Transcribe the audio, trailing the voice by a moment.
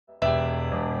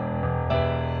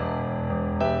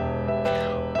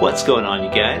What's going on, you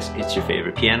guys? It's your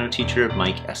favorite piano teacher,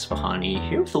 Mike Esfahani,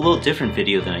 here with a little different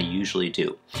video than I usually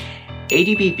do.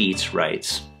 ADB Beats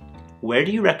writes, where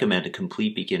do you recommend a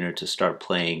complete beginner to start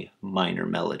playing minor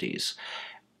melodies?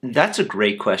 That's a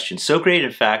great question. So great,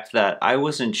 in fact, that I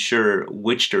wasn't sure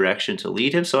which direction to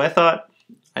lead him, so I thought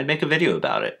I'd make a video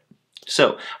about it.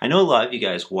 So, I know a lot of you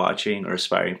guys watching are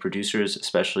aspiring producers,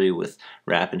 especially with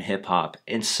rap and hip hop,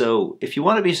 and so if you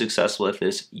want to be successful at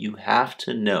this, you have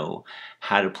to know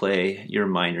how to play your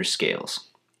minor scales.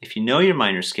 If you know your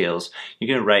minor scales, you're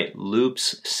going to write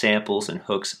loops, samples, and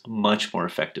hooks much more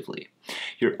effectively.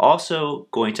 You're also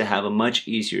going to have a much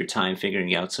easier time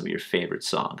figuring out some of your favorite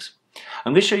songs.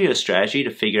 I'm going to show you a strategy to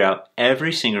figure out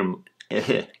every single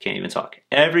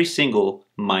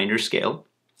minor scale.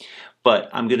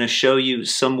 But I'm going to show you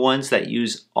some ones that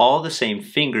use all the same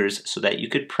fingers so that you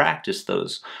could practice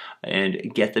those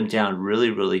and get them down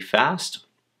really fast.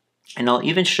 And I'll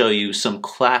even show you some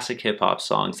classic hip hop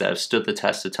songs that have stood the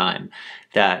test of time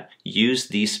that use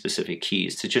these specific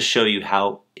keys to just show you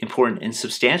how important and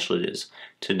substantial it is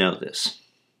to know this.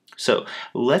 So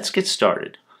let's get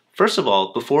started. First of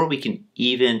all, before we can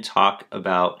even talk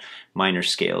about minor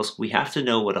scales, we have to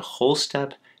know what a whole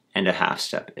step and a half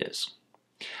step is.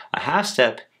 A half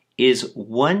step is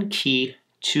one key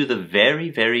to the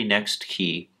very next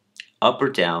key, up or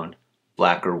down,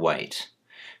 black or white.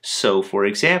 So for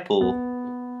example,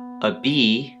 a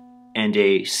B and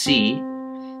a C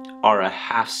are a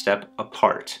half step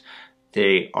apart.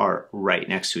 They are right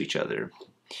next to each other.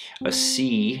 A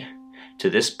C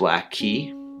to this black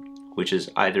key, which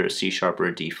is either a C sharp or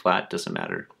a D flat, doesn't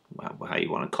matter how you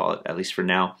want to call it, at least for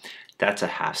now, that's a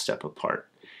half step apart.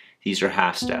 These are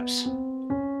half steps.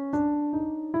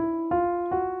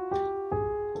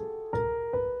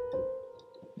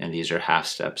 And these are half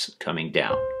steps coming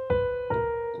down.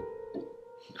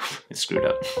 It's screwed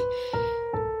up.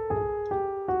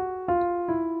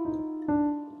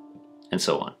 And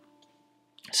so on.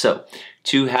 So,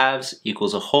 2 halves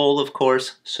equals a whole, of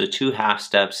course, so 2 half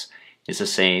steps is the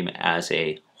same as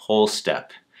a whole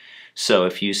step. So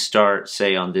if you start,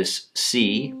 say, on this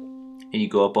C, and you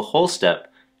go up a whole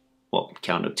step, well,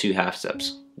 count up 2 half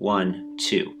steps. 1,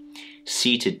 2.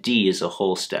 C to D is a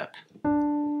whole step.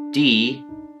 D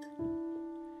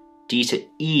to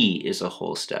E is a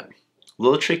whole step. A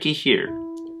little tricky here.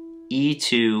 E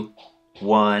to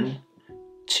 1,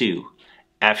 2.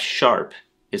 F sharp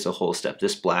is a whole step,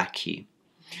 this black key.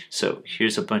 So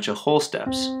here's a bunch of whole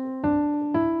steps.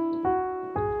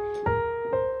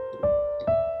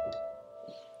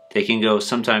 They can go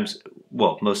sometimes,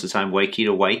 well, most of the time white key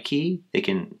to white key. They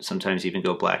can sometimes even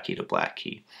go black key to black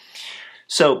key.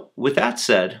 So with that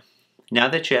said, now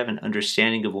that you have an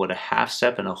understanding of what a half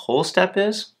step and a whole step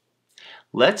is,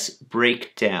 let's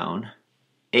break down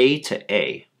A to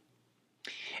A.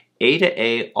 A to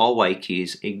A, all white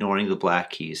keys, ignoring the black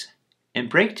keys, and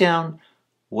break down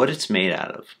what it's made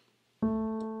out of.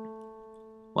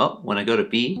 Well, when I go to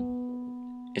B,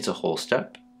 it's a whole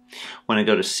step. When I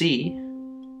go to C,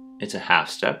 it's a half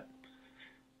step.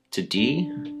 To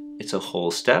D, it's a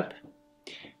whole step.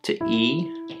 To E,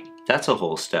 that's a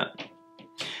whole step.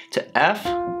 To F,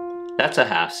 that's a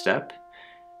half step.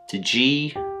 To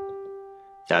G,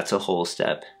 that's a whole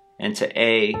step. And to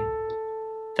A,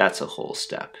 that's a whole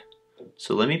step.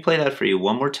 So let me play that for you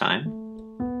one more time.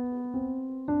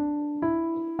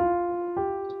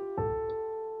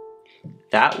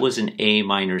 That was an A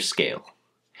minor scale.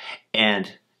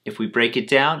 And if we break it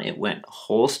down, it went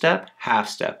whole step, half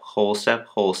step, whole step,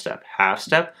 whole step, half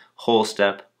step, whole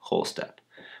step, whole step.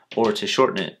 Or to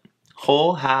shorten it,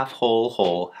 whole, half,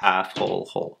 whole, half,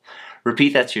 whole.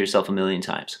 Repeat that to yourself a million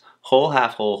times. Whole,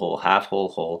 half, whole, half,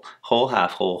 whole,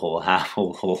 half, whole, half,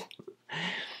 whole.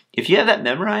 If you have that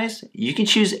memorized, you can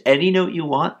choose any note you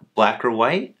want, black or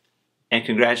white, and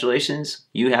congratulations,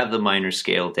 you have the minor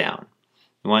scale down.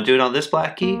 You want to do it on this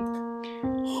black key?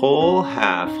 Whole,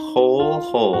 half,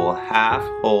 whole, half,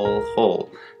 whole.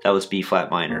 That was B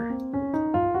flat minor.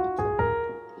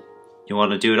 You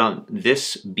want to do it on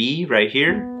this B right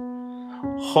here?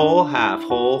 Whole, half,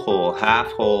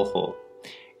 half, whole.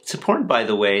 It's important, by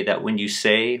the way, that when you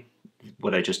say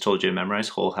what I just told you to memorize,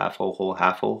 whole, half,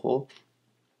 half, whole,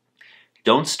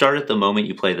 don't start at the moment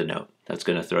you play the note. That's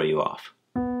going to throw you off.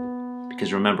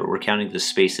 Because remember, we're counting the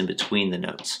space in between the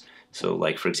notes. So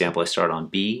like, for example, I start on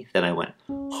B, then I went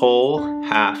whole,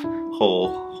 half,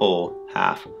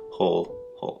 half,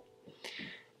 whole.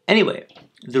 Anyway,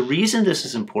 the reason this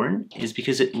is important is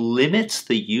because it limits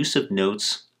the use of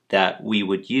notes that we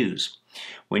would use.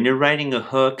 When you're writing a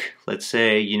hook, let's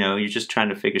say, you're just trying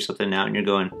to figure something out and you're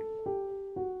going,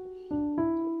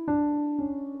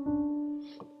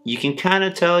 you can kind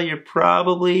of tell you're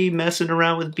probably messing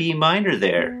around with B minor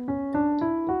there.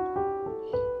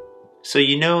 So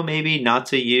you know maybe not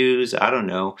to use, I don't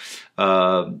know,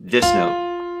 this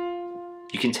note.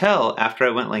 You can tell after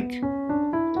I went like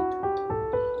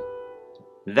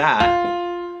that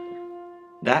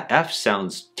F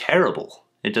sounds terrible.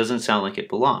 It doesn't sound like it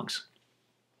belongs.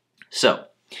 So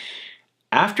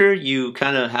after you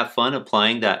kind of have fun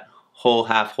applying that whole,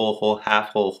 half, whole, half,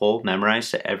 whole, memorize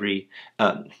to every,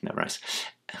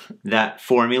 that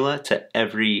formula to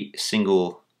every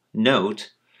single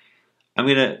note, I'm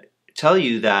going to tell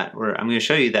you that, or I'm going to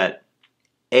show you that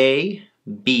A,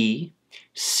 B,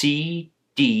 C,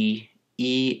 D,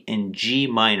 E, and G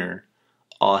minor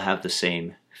all have the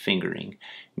same fingering,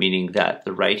 meaning that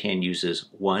the right hand uses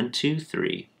 1, 2,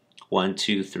 3, 1,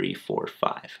 2, 3, 4,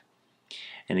 5.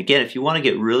 And again, if you want to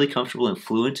get really comfortable and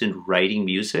fluent in writing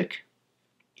music,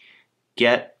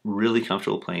 get really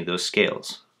comfortable playing those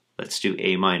scales. Let's do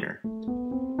A minor.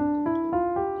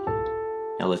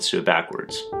 Now let's do it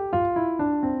backwards.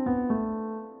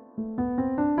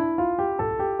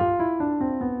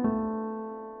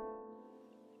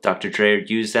 Dr. Dreyer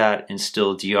used that and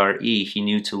still DRE. He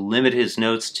knew to limit his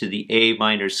notes to the A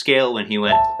minor scale when he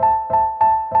went.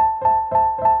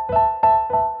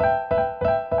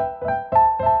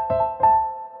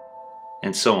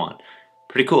 And so on.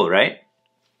 Pretty cool, right?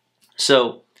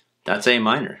 So that's A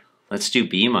minor. Let's do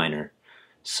B minor.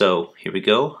 So here we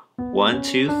go. 1,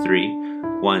 2, 3,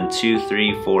 1, 2,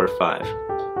 3, 4, 5.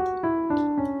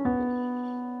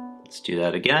 Let's do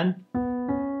that again.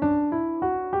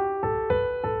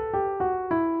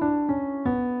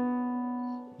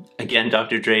 Again,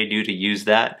 Dr. Dre knew to use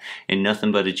that in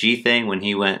Nothing But a G Thing when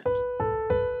he went.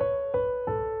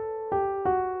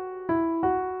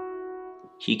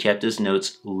 He kept his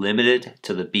notes limited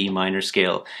to the B minor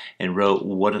scale and wrote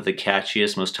one of the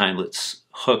catchiest, most timeless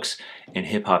hooks in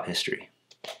hip-hop history.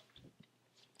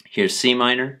 Here's C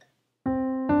minor.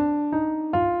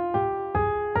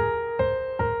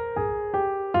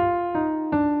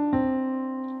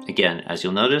 Again, as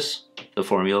you'll notice, the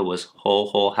formula was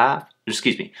whole, half.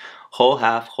 Excuse me, whole,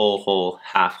 half, whole,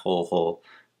 half, whole.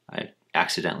 I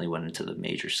accidentally went into the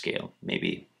major scale.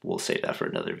 Maybe we'll save that for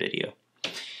another video.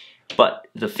 But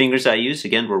the fingers I used,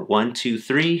 again, were 1, 2,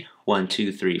 3, 1,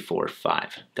 2, 3, 4,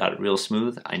 5. Got it real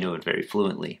smooth. I know it very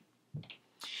fluently.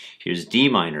 Here's D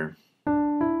minor.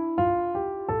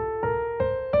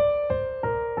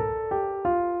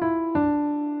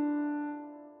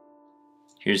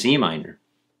 Here's E minor.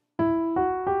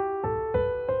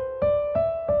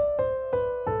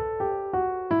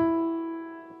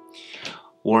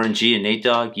 Warren G and Nate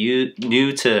Dogg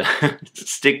knew to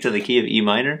stick to the key of E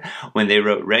minor when they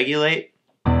wrote Regulate.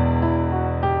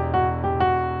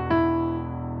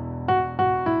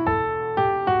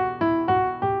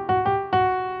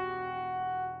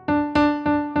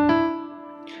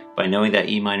 By knowing that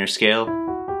E minor scale,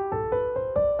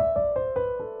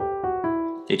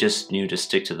 they just knew to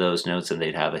stick to those notes and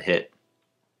they'd have a hit.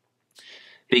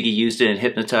 Biggie used it in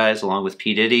Hypnotize along with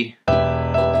P. Diddy.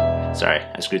 Sorry,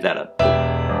 I screwed that up.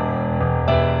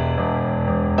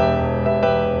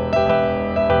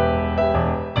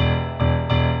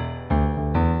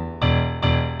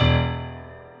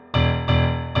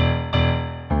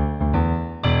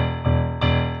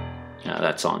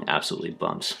 That song absolutely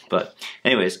bumps. But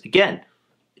anyways, again,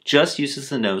 just uses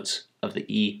the notes of the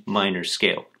E minor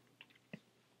scale.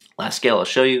 Last scale I'll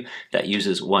show you that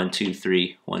uses 1, 2,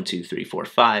 3, 1, 2, 3, 4,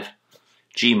 5,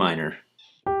 G minor.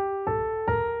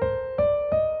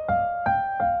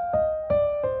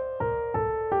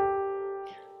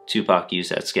 Tupac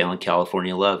used that scale in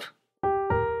California Love.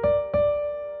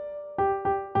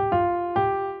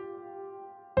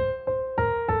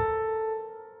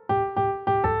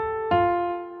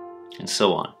 And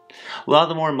so on. A lot of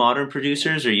the more modern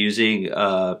producers are using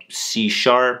C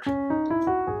sharp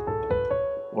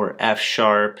or F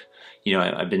sharp. You know,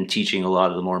 I've been teaching a lot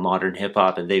of the more modern hip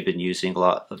hop and they've been using a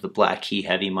lot of the black key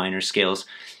heavy minor scales.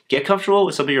 Get comfortable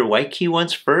with some of your white key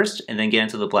ones first and then get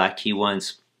into the black key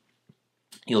ones.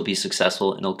 You'll be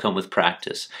successful and it'll come with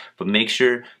practice. But make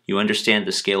sure you understand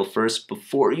the scale first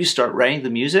before you start writing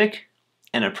the music.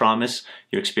 And I promise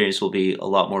your experience will be a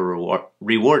lot more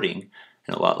rewarding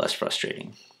and a lot less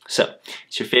frustrating. So,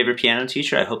 it's your favorite piano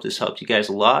teacher. I hope this helped you guys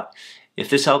a lot.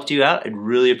 If this helped you out, I'd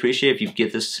really appreciate if you'd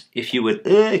give this, if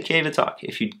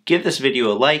you'd give this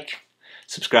video a like,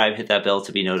 subscribe, hit that bell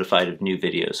to be notified of new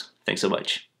videos. Thanks so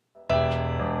much.